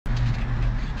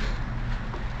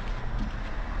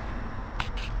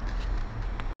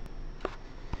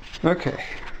Okay,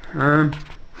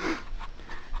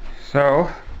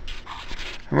 so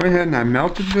I went ahead and I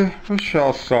melted the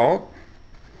Rochelle salt.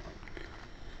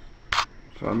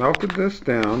 So I melted this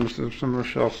down. This is some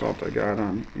Rochelle salt I got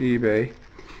on eBay.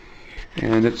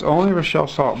 And it's only Rochelle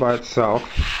salt by itself.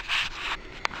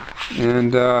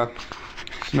 And so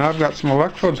now I've got some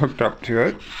electrodes hooked up to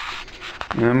it.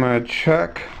 And I'm going to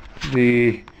check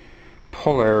the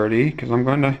polarity, because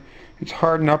it's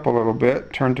hardened up a little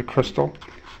bit, turned to crystal.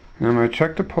 And I'm going to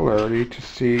check the polarity to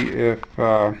see if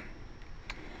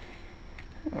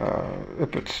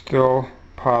it's still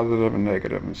positive and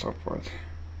negative and so forth.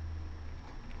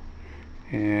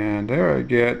 And there I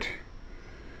get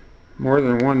more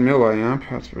than 1 milliamp,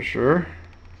 that's for sure.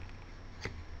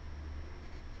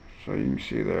 So you can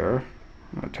see there,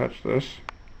 I touch this.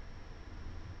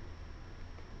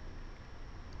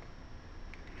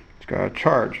 It's got a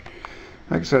charge.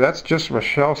 Like I said, that's just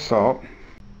Rochelle salt.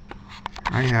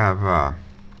 I have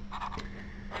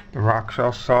the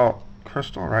Rochelle salt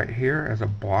crystal right here as a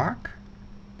block.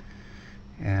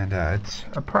 And it's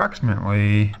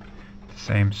approximately the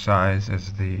same size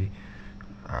as the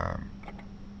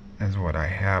as what I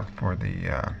have for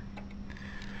the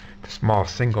small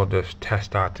single disc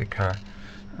Testatika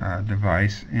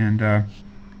device, and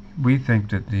we think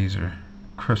that these are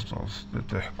crystals that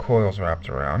the coil's wrapped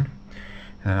around,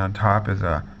 and on top is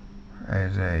a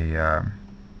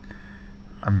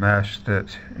mesh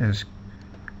that is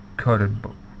coated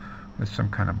with some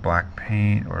kind of black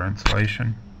paint or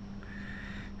insulation,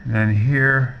 and then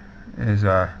here is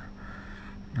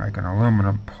like an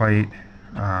aluminum plate.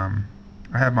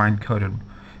 I have mine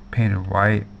painted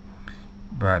white,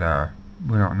 but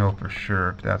we don't know for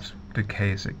sure if that's the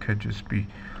case. It could just be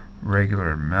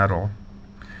regular metal.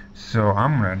 So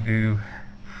I'm gonna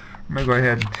go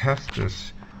ahead and test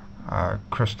this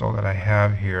crystal that I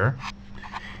have here,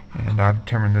 and I'll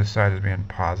determine this side as being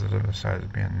positive, this side as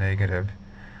being negative,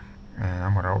 and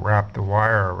I'm gonna wrap the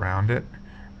wire around it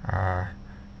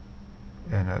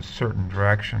in a certain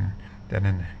direction that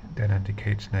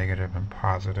indicates negative and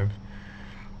positive.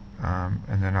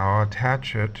 And then I'll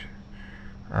attach it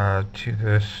to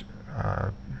this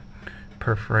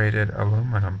perforated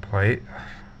aluminum plate,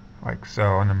 like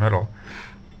so, in the middle.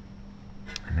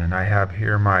 And then I have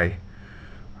here my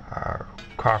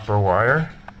copper wire,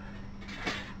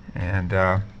 and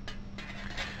I'm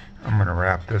going to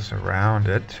wrap this around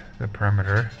it, the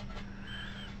perimeter,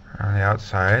 on the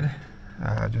outside,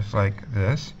 just like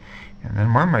this. And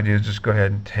then what I'm going to do is just go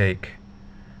ahead and take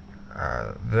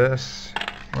this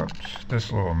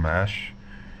little mesh.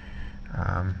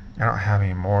 I don't have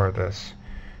any more of this,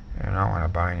 and I don't want to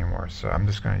buy any more, so I'm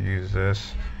just going to use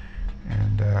this,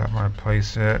 and I'm going to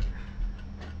place it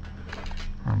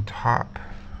on top.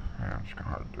 I'm just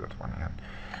going to do it with one hand.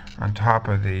 On top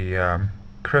of the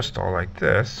crystal, like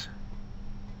this,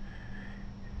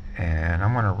 and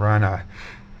I'm going to run a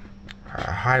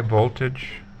high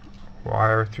voltage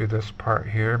wire through this part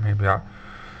here, maybe I'll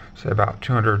say about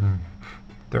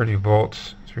 230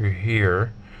 volts through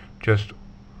here, just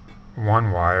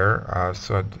one wire,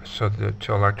 so that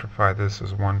to electrify this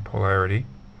is one polarity.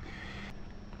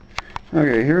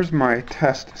 Okay, here's my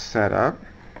test setup.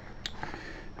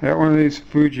 I got one of these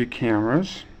Fuji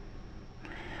cameras,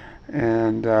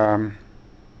 and there's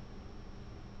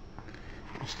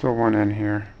still one in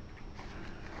here.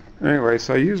 Anyway,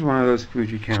 so I used one of those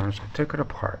Fuji cameras. I took it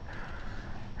apart.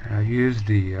 I used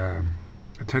I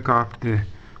took off the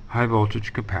high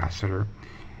voltage capacitor,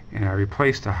 and I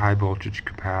replaced the high voltage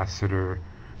capacitor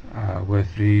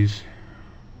with these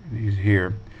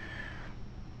here.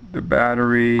 The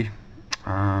battery,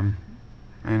 I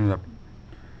ended up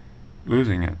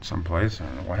losing it someplace. I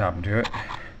don't know what happened to it,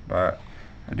 but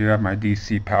I do have my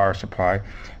DC power supply,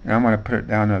 and I'm going to put it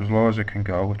down as low as it can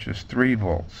go, which is 3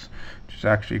 volts, which is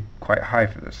actually quite high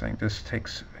for this thing. This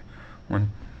takes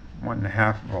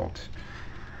 1.5 volts.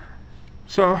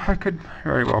 So I could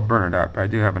very well burn it up. I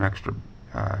do have an extra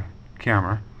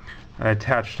camera. I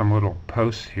attached some little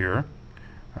posts here.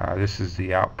 This is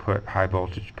the output high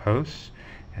voltage posts,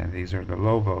 and these are the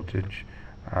low voltage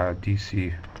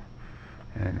DC.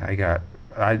 And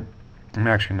I'm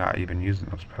actually not even using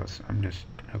those posts. I'm just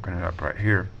hooking it up right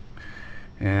here.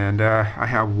 And I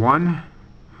have one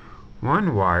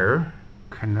wire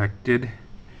connected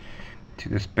to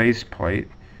this base plate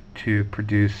to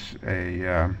produce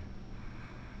a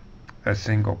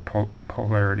single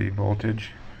polarity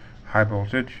voltage, high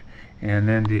voltage, and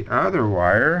then the other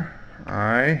wire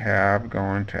I have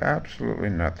going to absolutely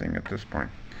nothing at this point.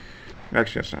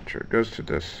 Actually, that's not true. It goes to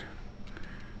this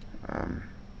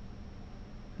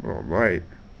little light.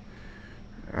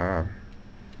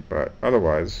 but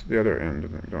otherwise the other end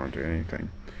doesn't go into anything.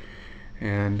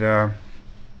 And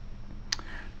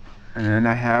then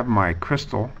I have my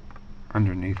crystal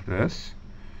underneath this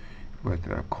with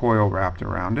a coil wrapped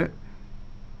around it,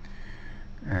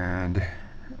 and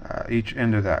each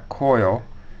end of that coil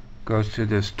goes to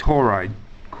this toroid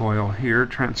coil here,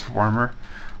 transformer,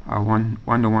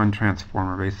 one-to-one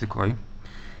transformer basically,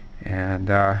 and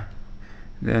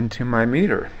then to my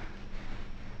meter.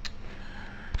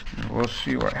 And we'll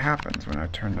see what happens when I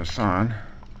turn this on.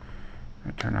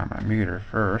 I turn on my meter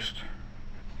first.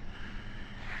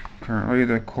 Currently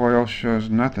the coil shows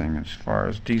nothing as far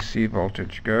as DC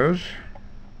voltage goes,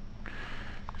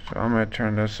 so I'm going to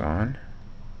turn this on.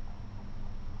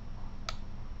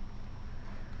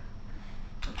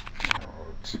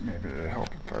 Maybe it'll help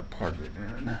if I plug it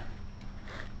in.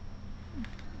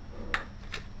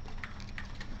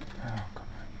 Oh, come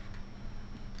on.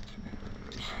 There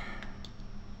it is.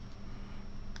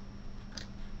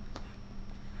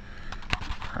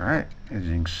 Alright, as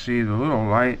you can see, the little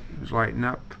light is lighting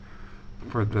up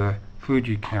for the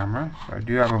Fuji camera. So I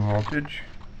do have a voltage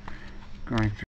going through.